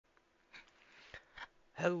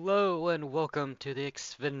Hello and welcome to the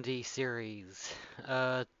Xfinity Series.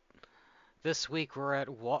 This week we're at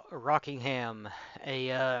Rockingham, a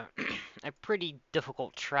a pretty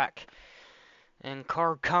difficult track and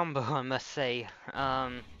car combo, I must say,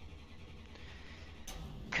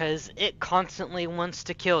 'cause it constantly wants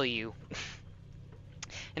to kill you.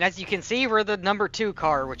 And as you can see, we're the number 2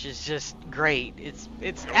 car, which is just great. It's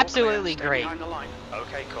You're all absolutely clear. Stay great. behind the line.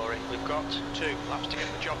 Okay, Corey, we've got 2 laps to get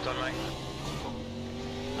the job done, mate.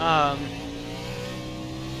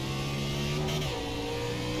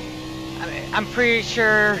 I'm pretty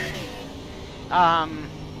sure,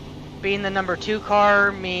 being the number 2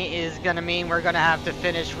 car is gonna mean we're gonna have to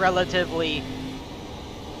finish relatively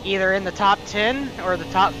either in the top 10 or the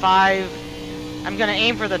top 5. I'm gonna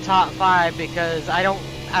aim for the top 5 because I don't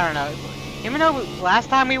know. Even though last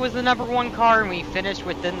time we was the number 1 car and we finished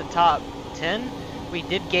within the top 10, we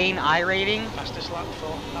did gain iRating. Fastest lap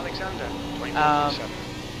for Alexander, 24.7.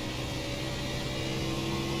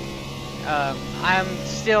 I'm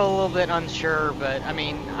still a little bit unsure, but I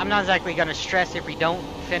mean, I'm not exactly gonna stress if we don't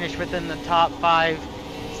finish within the top 5,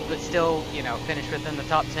 but still, you know, finish within the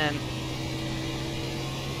top 10.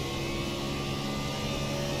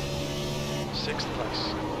 6th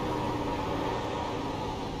place.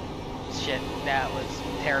 Shit, that was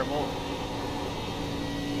terrible.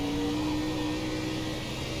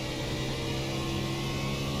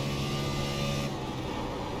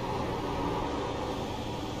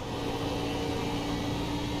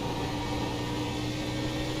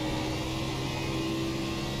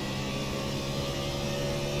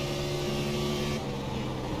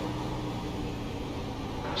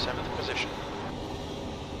 Position.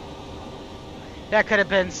 That could have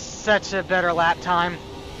been such a better lap time.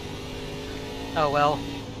 Oh well.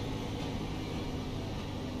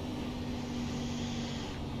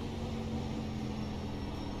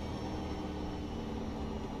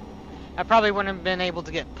 I probably wouldn't have been able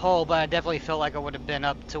to get pole, but I definitely feel like I would have been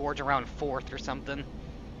up towards around 4th or something.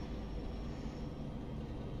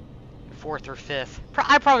 4th or 5th.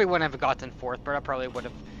 I probably wouldn't have gotten 4th, but I probably would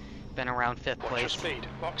have been around 5th place. Watch your speed.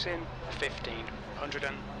 Box in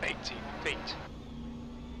 1,580 feet.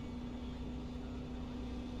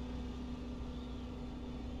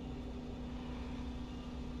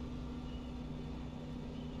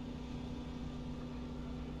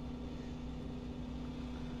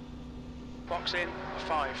 Box in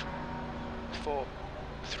 5, 4,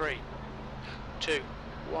 3, 2,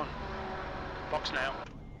 1. Box now.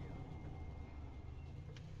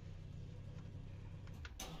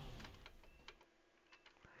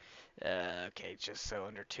 Okay, just so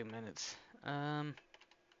under 2 minutes. I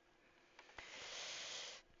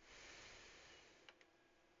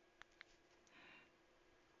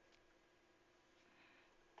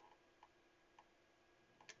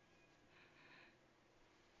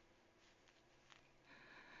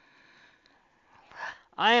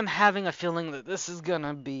am having a feeling that this is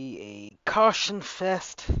gonna be a caution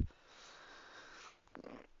fest.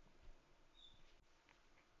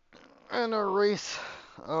 And a race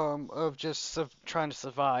of just trying to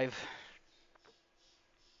survive.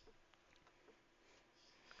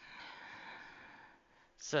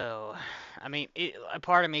 So, I mean, a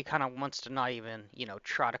part of me kind of wants to not even, you know,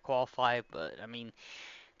 try to qualify, but I mean,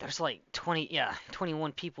 there's like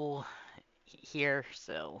 21 people here,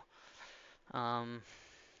 so I'm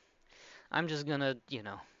just gonna, you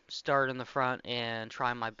know, start in the front and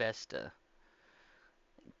try my best to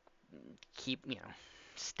keep, you know,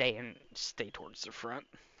 stay towards the front.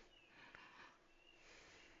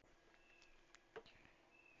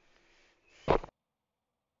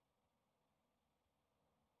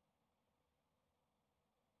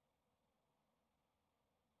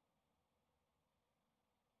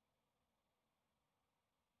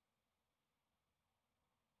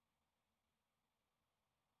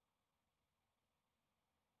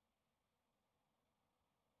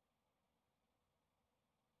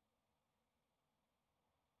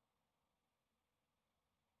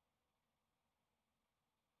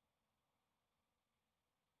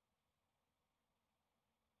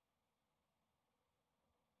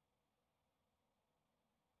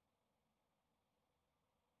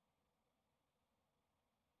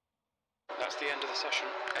 That's the end of the session.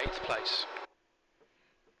 8th place.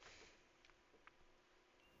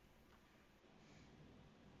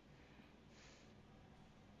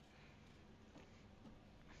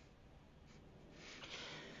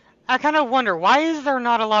 I kind of wonder, why is there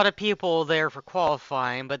not a lot of people there for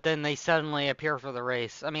qualifying, but then they suddenly appear for the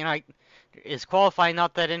race? I mean, is qualifying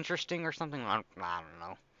not that interesting or something? I don't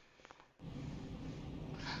know.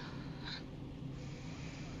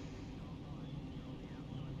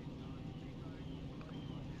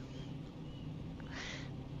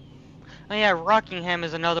 Oh yeah, Rockingham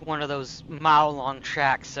is another one of those mile-long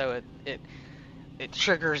tracks, so it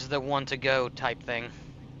triggers the one to go type thing.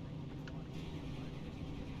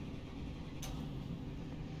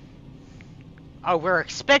 Oh, we're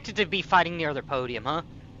expected to be fighting near the podium, huh?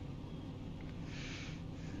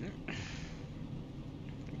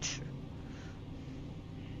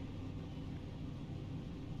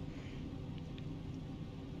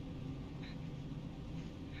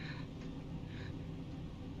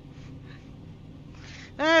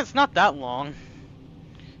 It's not that long.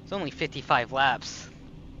 It's only 55 laps.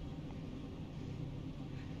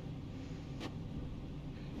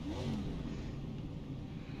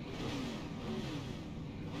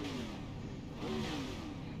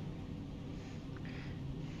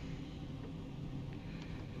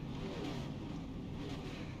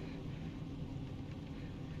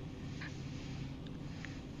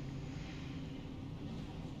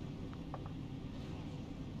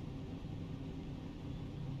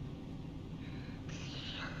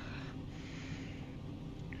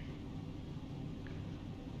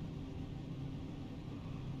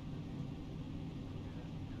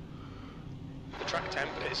 Track temp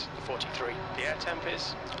is 43. The air temp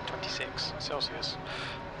is 26 Celsius.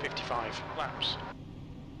 55 laps.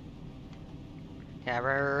 Yeah,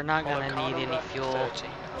 we're not Follow gonna car need any number fuel. 30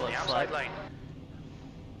 on the outside lane.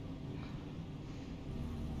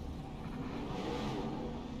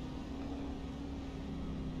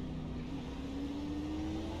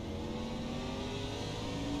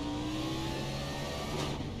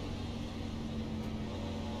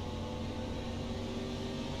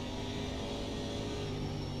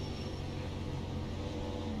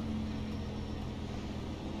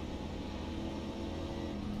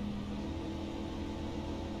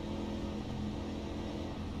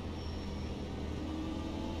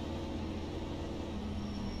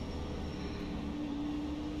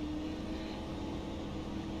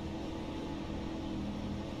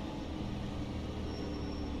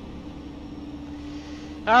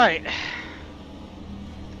 Alright.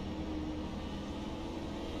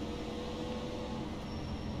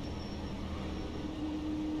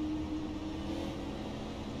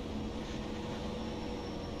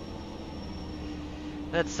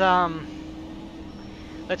 Let's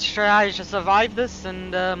try to survive this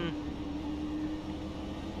and,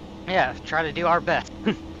 yeah, try to do our best.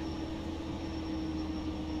 Go,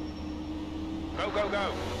 go,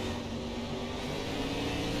 go!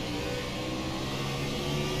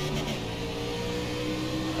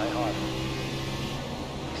 Stay high.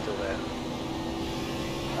 Still there.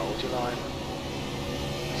 Hold your line.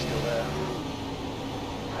 Still there.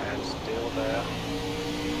 And still there.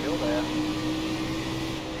 Still there.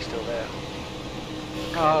 Still there.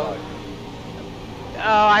 Oh,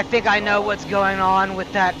 I think I know what's going on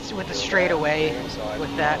with that, with the straightaway,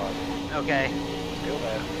 with that. Okay. Still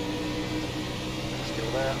there. Still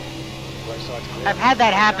there. Left side clear. I've had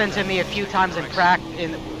that happen to me a few times in practice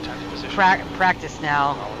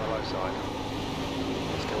now. Car on the low side.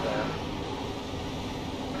 Still there.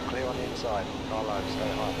 Clear on the inside. Car low. Stay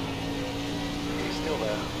high. He's still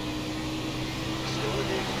there. Still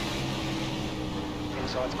with you.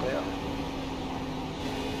 Inside's clear.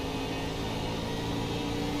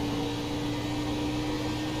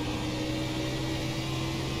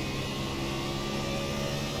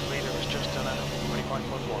 Leader has just done a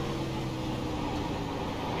 25.1.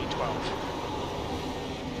 V12.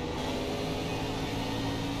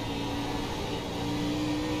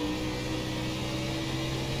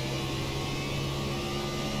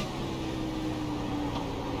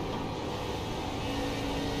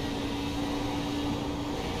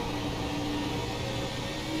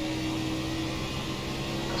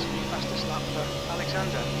 Fastest lap for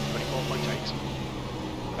Alexander,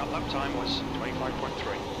 24.8. That lap time was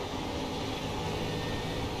 25.3.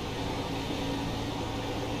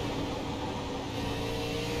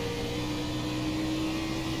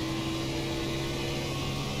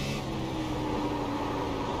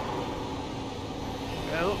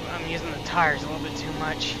 Oh, I'm using the tires a little bit too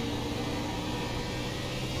much.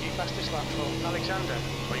 The fastest lap for Alexander,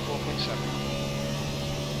 24.7.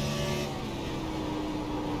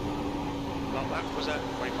 That lap was at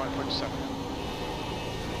 25.7.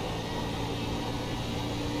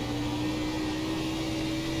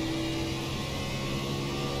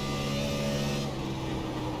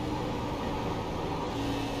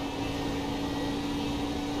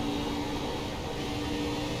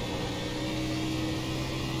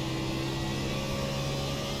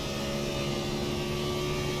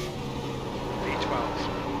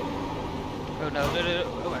 Oh no,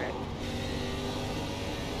 oh, okay.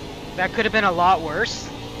 That could have been a lot worse.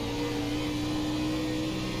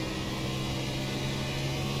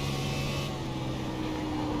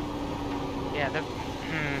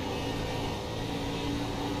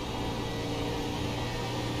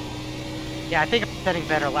 Yeah, I think I'm setting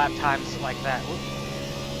better lap times like that.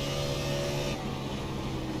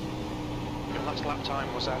 Your last lap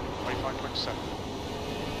time was at 25.7.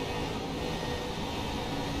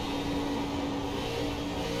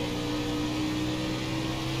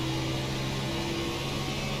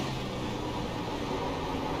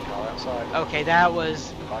 Car outside. Okay, that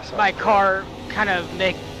was Nice my outside. car kind of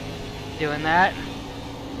doing that.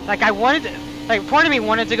 Like I wanted to, like part of me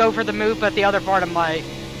wanted to go for the move, but the other part of my,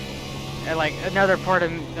 like another part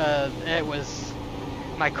of it was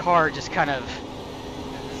my car just kind of,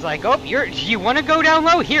 it's like, oh, you want to go down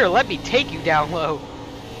low? Here, let me take you down low.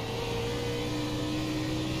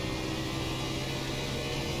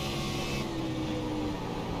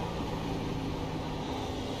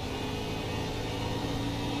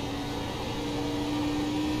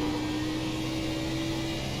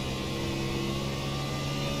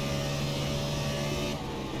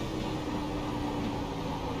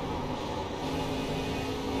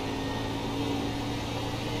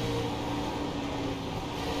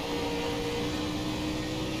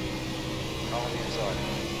 On the inside.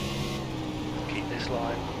 Keep this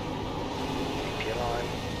line. Keep your line.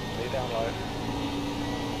 Lay down low.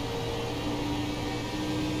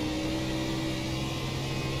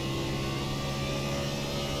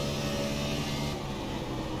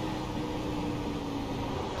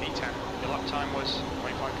 P10. Your lap time was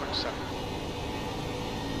 25.7.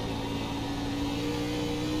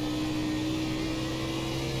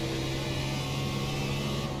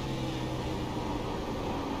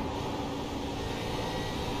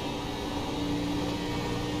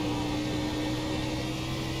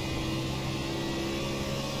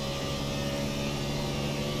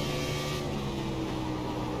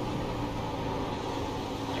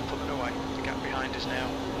 The gap behind is now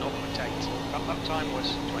 0.8. That lap time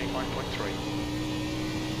was 25.3.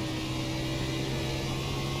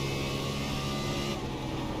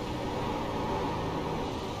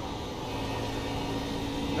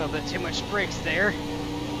 A little bit too much brakes there.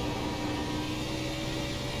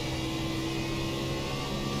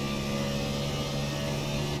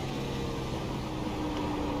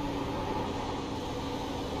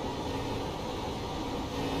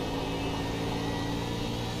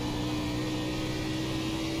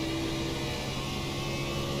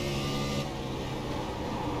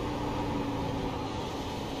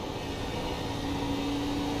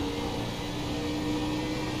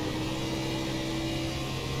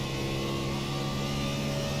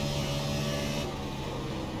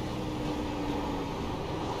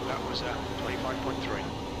 Was 25.3.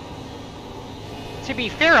 To be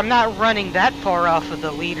fair, I'm not running that far off of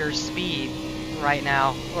the leader's speed right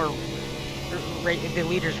now, or the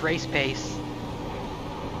leader's race pace.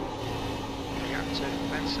 The gap to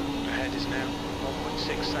Benson ahead is now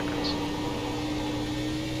 1.6 seconds.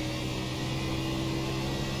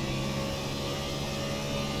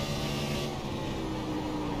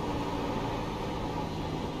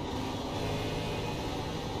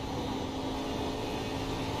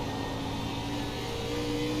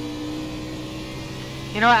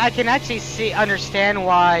 You know, I can actually understand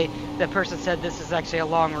why the person said this is actually a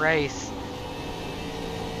long race.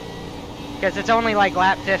 Because it's only like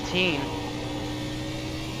lap 15.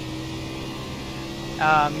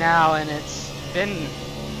 Now, and it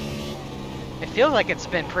feels like it's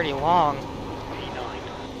been pretty long. P9.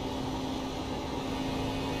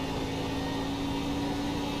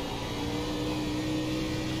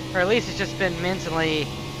 Or at least it's just been mentally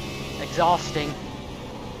exhausting.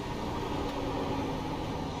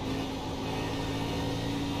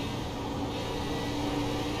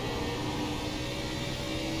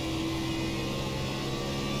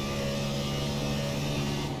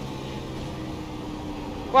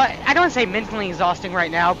 Well, I don't want to say mentally exhausting right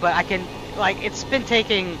now, but I can, like, it's been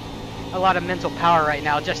taking a lot of mental power right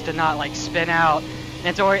now just to not, like, spin out. And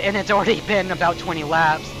it's already been about 20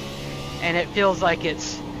 laps. And it feels like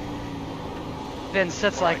it's been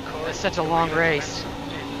such a long race.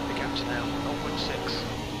 The gap's now 0.6.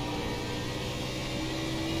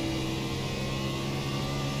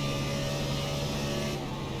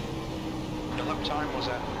 The lap time was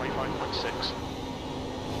at 25.6.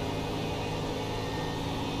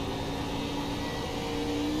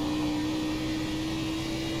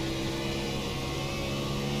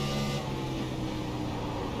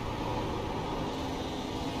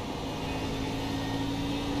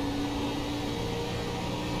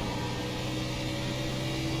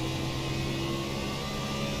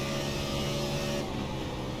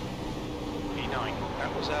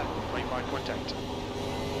 That was 25.8.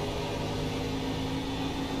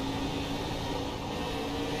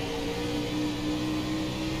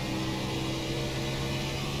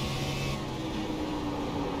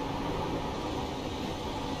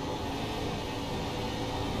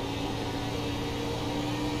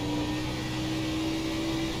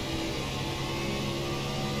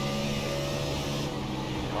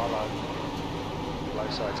 low. Low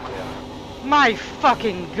side's clear. My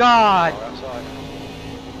fucking god! Car outside.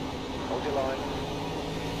 Hold your line.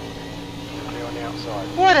 Clear on the outside.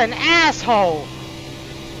 What an asshole!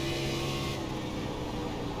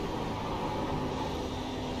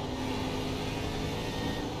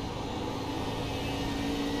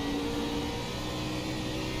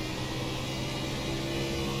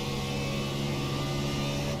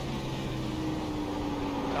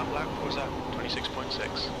 That lap was at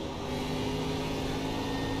 26.6.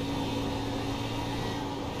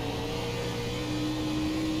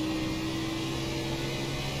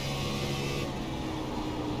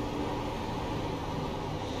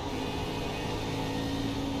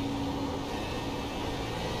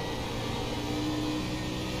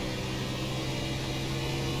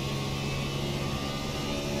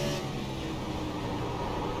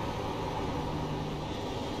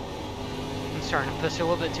 Starting to push a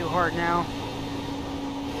little bit too hard now.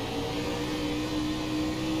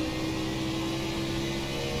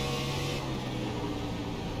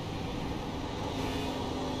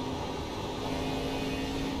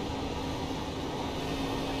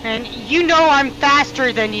 And you know I'm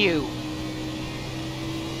faster than you.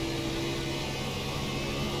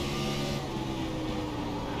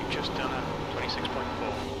 You've just done a 26.4.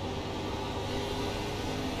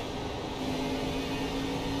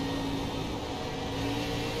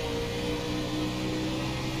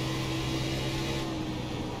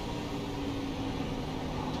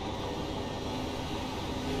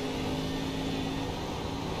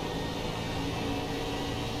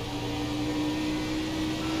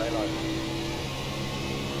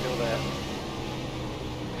 Still there.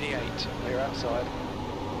 V8. Clear outside.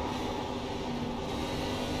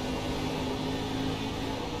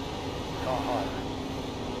 Car high.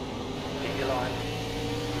 Keep your line.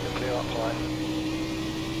 You'll clear up high.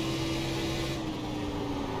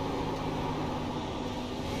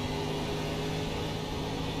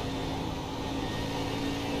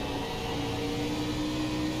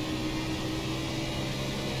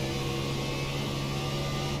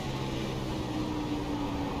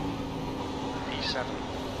 E7.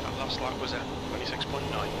 That last lap was at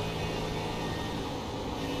 26.9.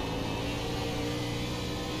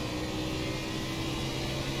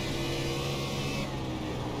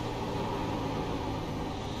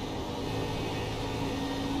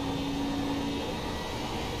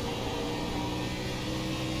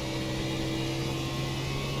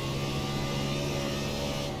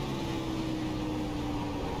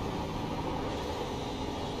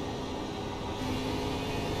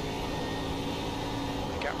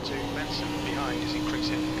 Gap to Benson behind is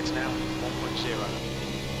increasing. It's now 1.0.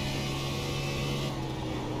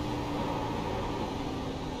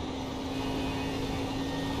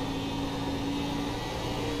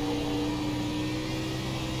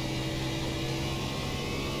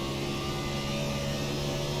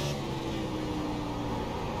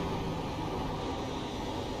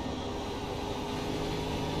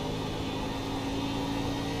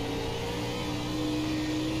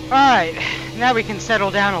 Alright, now we can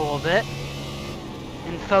settle down a little bit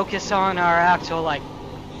and focus on our actual, like,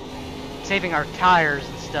 saving our tires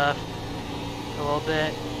and stuff a little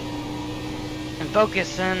bit and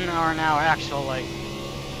focusing on our actual, like,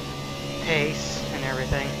 pace and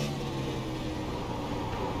everything.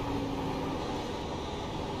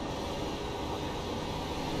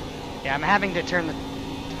 Yeah, I'm having to turn the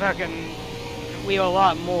fucking wheel a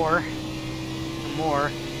lot more.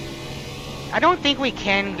 I don't think we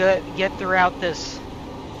can get throughout this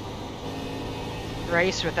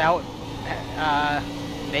race without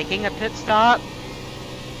making a pit stop.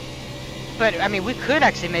 But, I mean, we could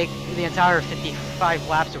actually make the entire 55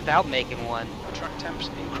 laps without making one. Track temps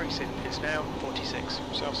increasing. It's now 46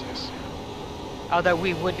 Celsius. Although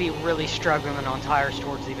we would be really struggling on tires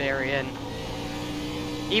towards the very end.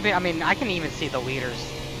 Even, I mean, I can even see the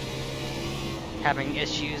leaders having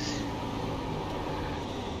issues.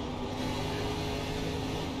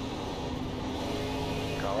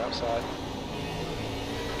 Car outside.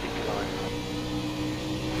 Keep your line.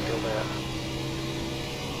 Still there.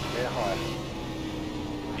 Clear high.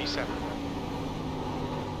 E7.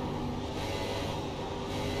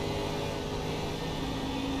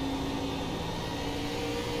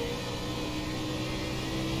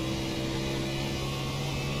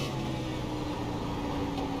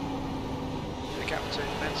 The gap to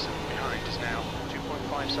Benson behind is now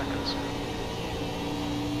 2.5 seconds.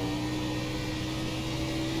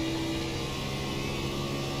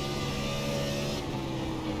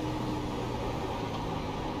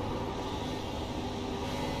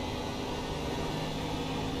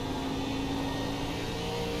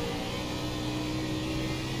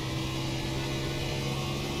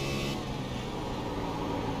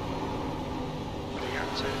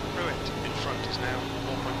 Captain Pruitt in front is now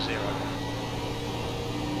 4.0.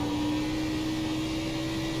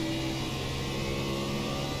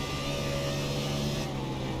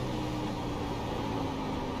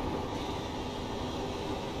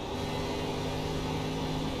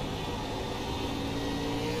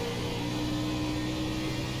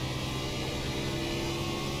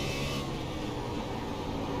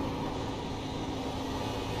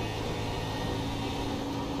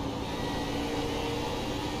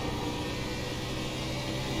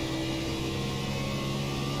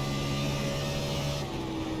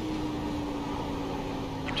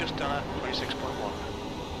 Just done at 26.1.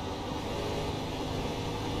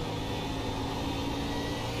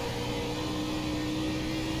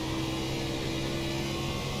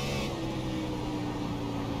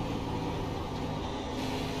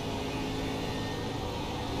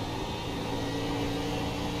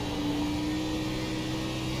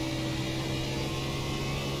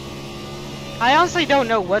 I honestly don't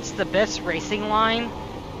know what's the best racing line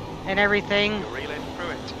and everything. Relay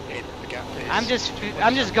Pruitt in. The gap is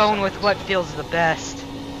I'm just going with what feels the best.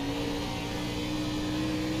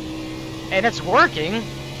 And it's working.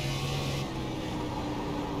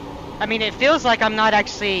 I mean, it feels like I'm not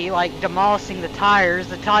actually like demolishing the tires.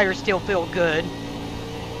 The tires still feel good.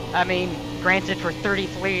 I mean, granted for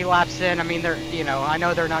 33 laps in, I mean, I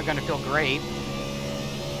know they're not going to feel great.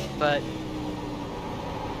 But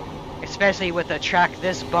especially with a track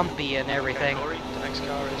this bumpy and everything. Okay, Corey, the next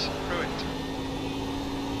car is Pruitt.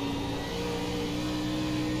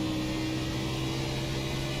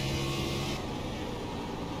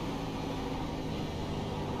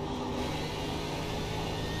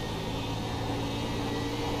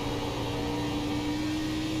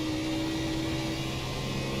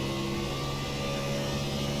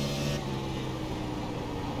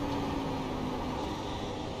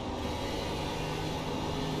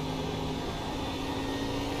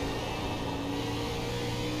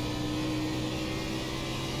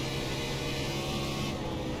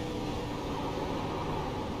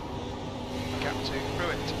 To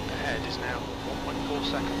Pruitt ahead is now 1.4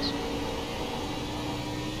 seconds.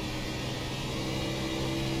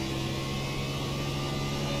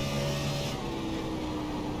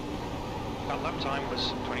 That lap time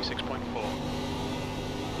was 26.4.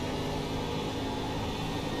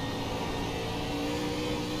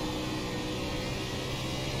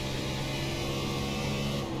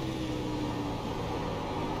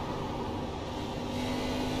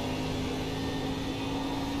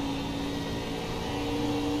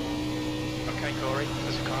 Okay, Corey,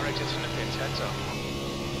 there's a car exit in the pits, heads up.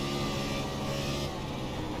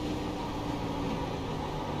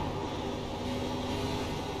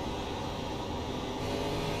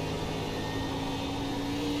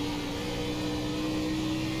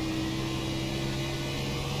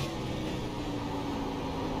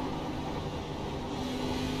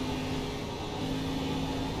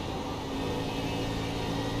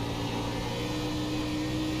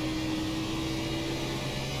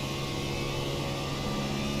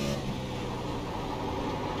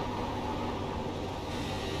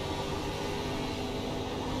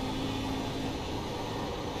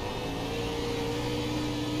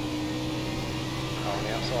 On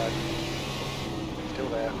the outside. Still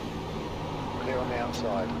there. Clear on the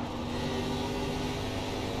outside.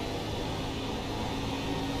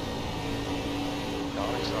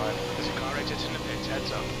 Car inside. There's a car exit in the pits,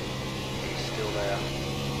 heads up. He's still there.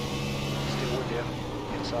 Still with you.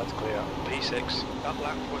 Inside's clear. P6. That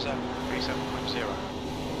lap was at 37.0.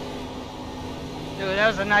 Dude, that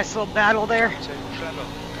was a nice little battle there. So Trevor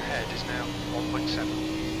ahead is now 1.7.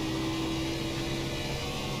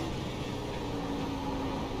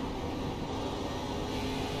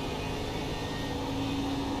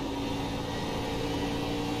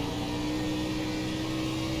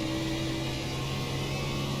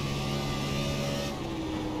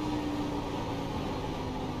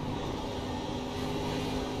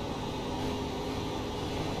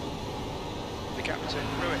 The gap to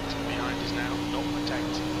Pruitt behind is now 0.8.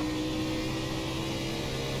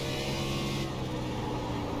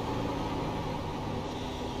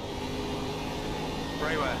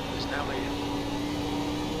 Brayware is now leading.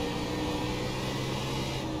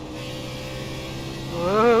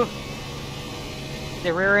 Whoa.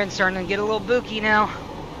 The rear end's starting to get a little booky now.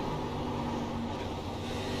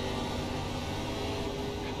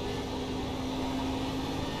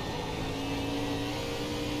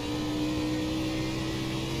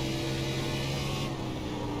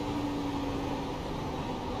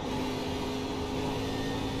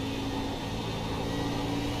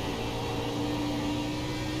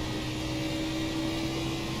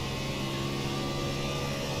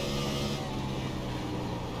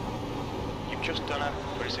 You've just done a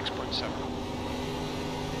 26.7.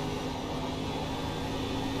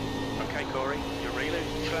 Okay, Corey, you're really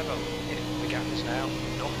clever. The gap is now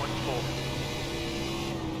 0.4.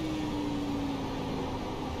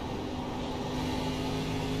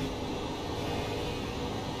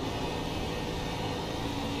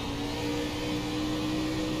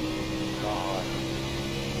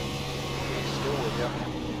 He's still with you.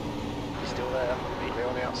 He's still there. He's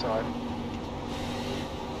on the outside.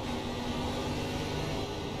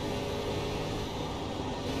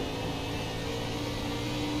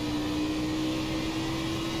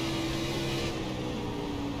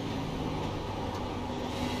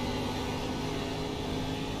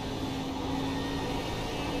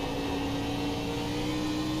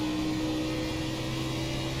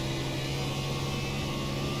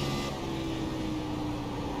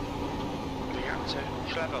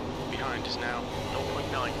 Level behind is now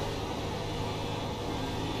 0.9.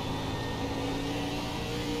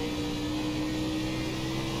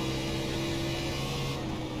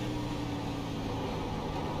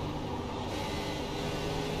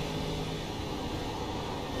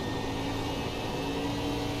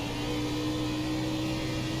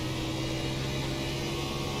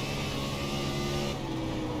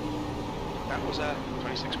 That was a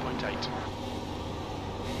 26.8.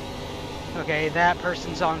 Okay, that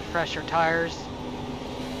person's on fresher tires. Stay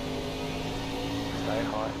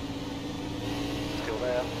high. Still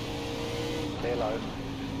there. Clear low.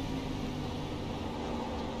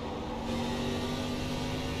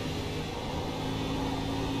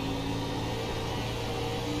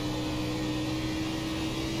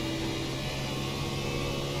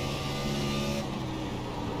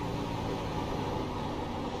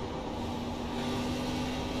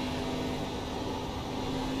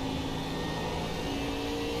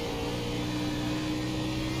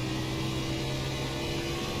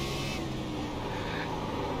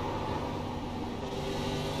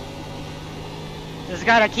 Just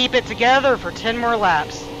gotta keep it together for 10 more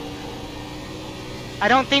laps. I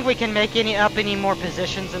don't think we can make any more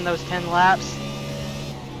positions in those 10 laps.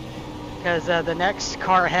 Because the next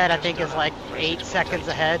car ahead, I think, is like 8 seconds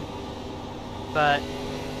ahead. But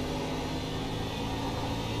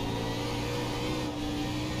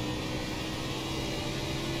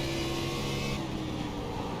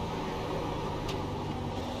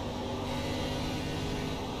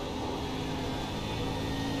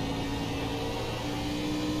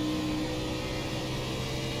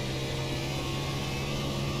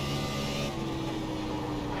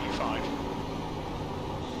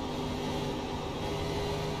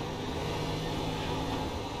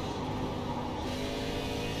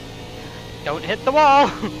don't hit the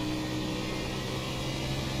wall.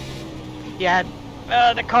 Yeah,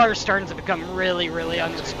 the car is starting to become really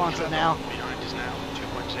unresponsive now. Behind is now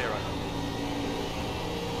 2.0.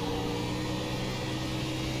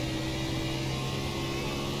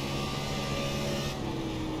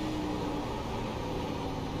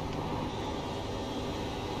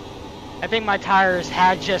 I think my tires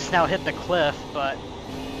had just now hit the cliff, but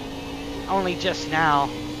only just now.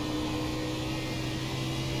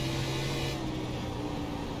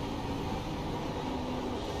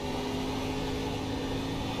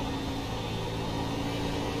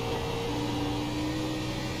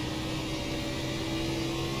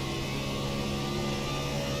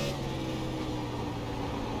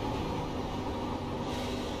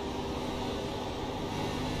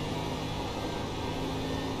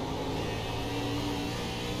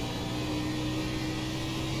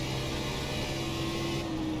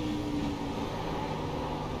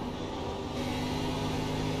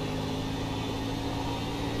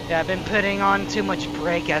 Yeah, I've been putting on too much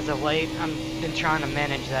brake as of late. I've been trying to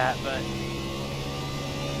manage that, but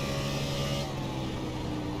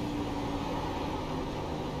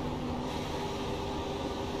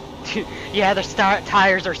yeah, the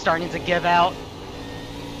tires are starting to give out.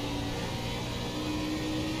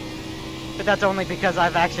 But that's only because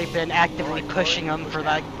I've actually been actively pushing them for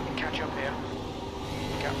like. We can catch up here.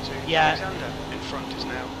 Gap to Yeah. Alexander in front is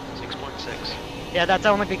now 6.6. Yeah, that's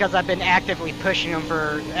only because I've been actively pushing them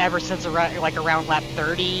for ever since like around lap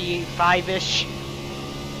 35-ish.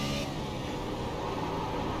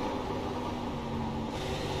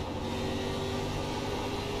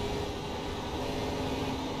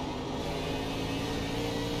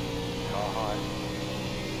 Car high.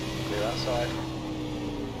 Clear outside.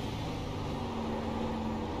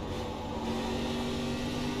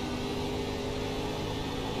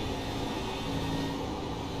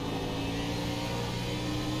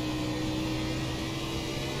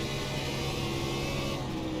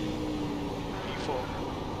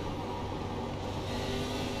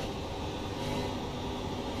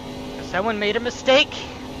 Someone made a mistake.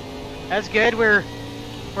 That's good. We're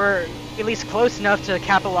at least close enough to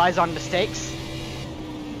capitalize on mistakes.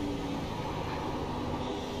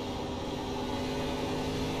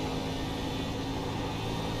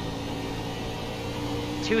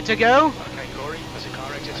 Two to go. Okay, Corey, as a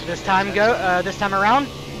car exits. This time around.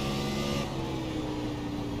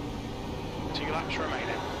 2 laps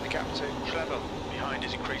remaining. The gap to Clever behind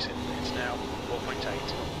is increasing. It's now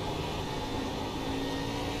 4.8.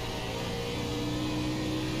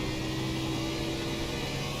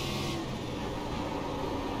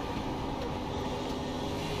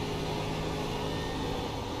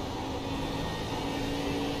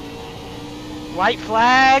 White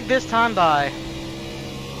flag this time by.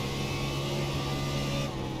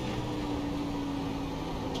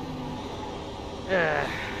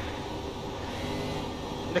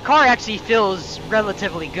 The car actually feels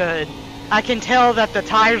relatively good. I can tell that the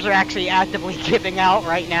tires are actually actively giving out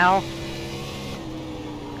right now.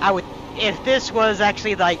 If this was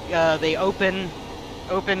actually like the open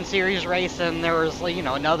series race and there was, you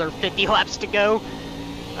know, another 50 laps to go,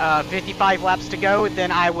 55 laps to go,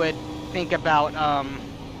 then I would think about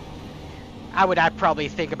I'd probably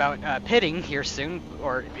think about pitting here soon,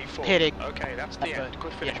 or P4. pitting. Okay, that's the end.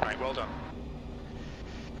 Good finish, yeah. mate. Well done.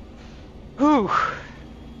 Whew.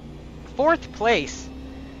 4th place.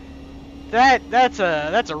 That's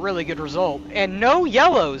a really good result, and no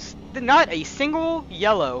yellows. Not a single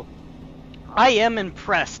yellow. I am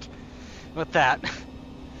impressed with that.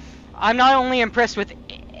 I'm not only impressed with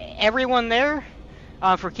everyone there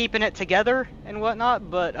for keeping it together and whatnot,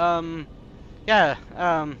 but yeah,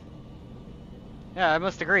 I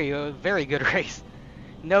must agree. A very good race.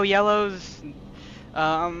 No yellows.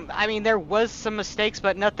 I mean, there was some mistakes,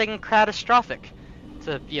 but nothing catastrophic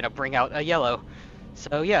to, you know, bring out a yellow.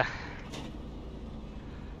 So yeah.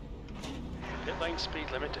 Pit lane speed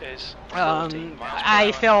limit is 40 miles per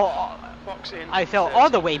I hour. I fell all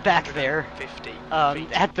the way back there 50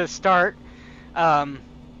 at the start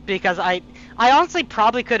because I honestly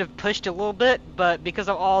probably could have pushed a little bit, but because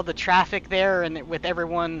of all the traffic there and with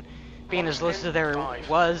everyone being as close as there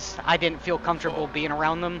was, I didn't feel comfortable being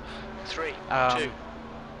around them. 3, 2,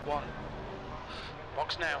 1.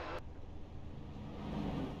 Box now.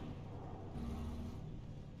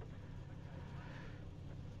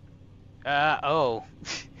 Oh.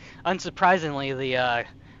 Unsurprisingly, the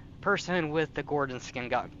person with the Gordon skin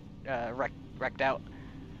got wrecked out.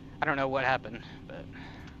 I don't know what happened, but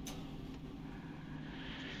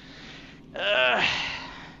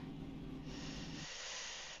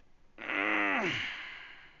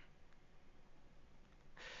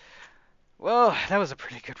well, that was a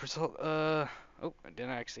pretty good result. Oh, I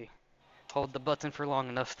didn't actually hold the button for long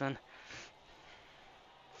enough then.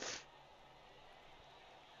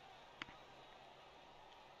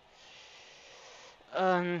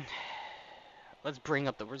 Let's bring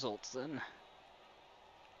up the results then.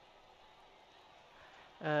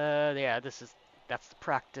 Yeah, that's the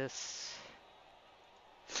practice.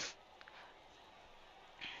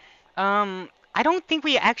 I don't think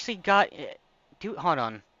we actually got it. Hold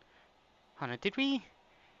on, did we?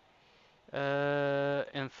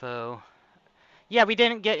 Info. Yeah, we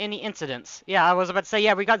didn't get any incidents. Yeah, I was about to say,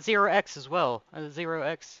 yeah, we got 0x as well.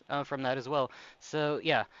 0x from that as well. So,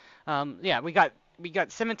 yeah. Yeah, we got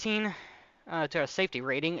 17 to our safety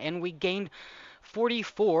rating, and we gained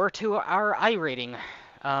 44 to our I rating.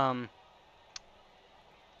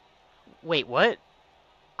 Wait, what?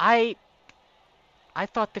 I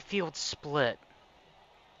thought the field split.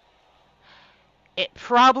 It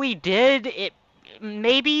probably did.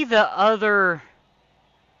 Maybe the other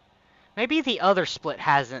split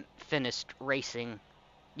hasn't finished racing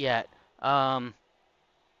yet.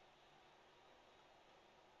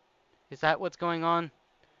 Is that what's going on?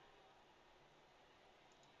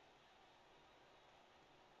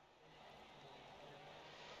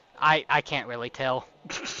 I can't really tell.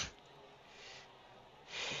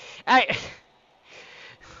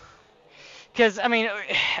 Because, I mean,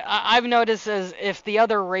 I've noticed as if the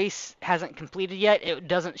other race hasn't completed yet, it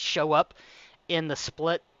doesn't show up in the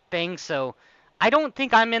split thing, so I don't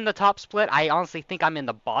think I'm in the top split. I honestly think I'm in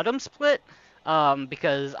the bottom split,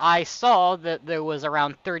 because I saw that there was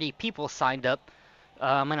around 30 people signed up,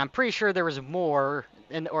 and I'm pretty sure there was more,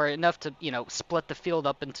 or enough to, you know, split the field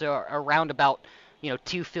up into around about, you know,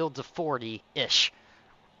 2 fields of 40-ish.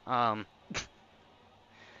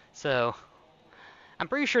 So I'm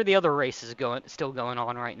pretty sure the other race is still going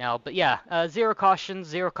on right now. But yeah, 0 cautions,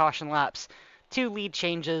 0 caution laps, 2 lead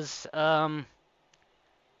changes. I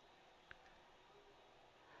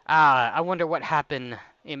wonder what happened.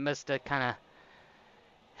 It must have kind of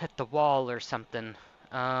hit the wall or something.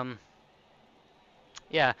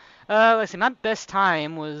 Yeah. Let's see. My best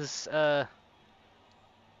time was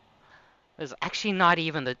actually not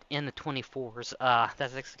even in the 24s.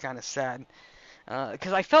 That's actually kind of sad.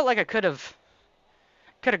 Because I felt like I could have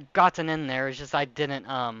gotten in there. It's just I didn't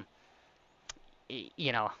I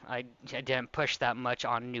didn't push that much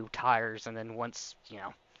on new tires, and then once you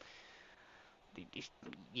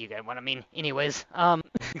get what I mean. Anyways, but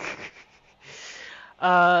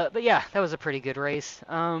yeah, that was a pretty good race.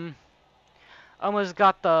 Almost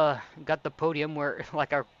got the podium where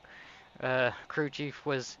like our crew chief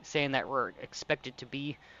was saying that we're expected to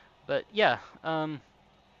be, but yeah,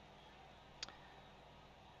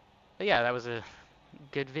 that was a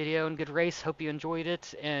good video and good race. Hope you enjoyed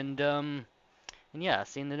it, and yeah,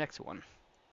 see you in the next one.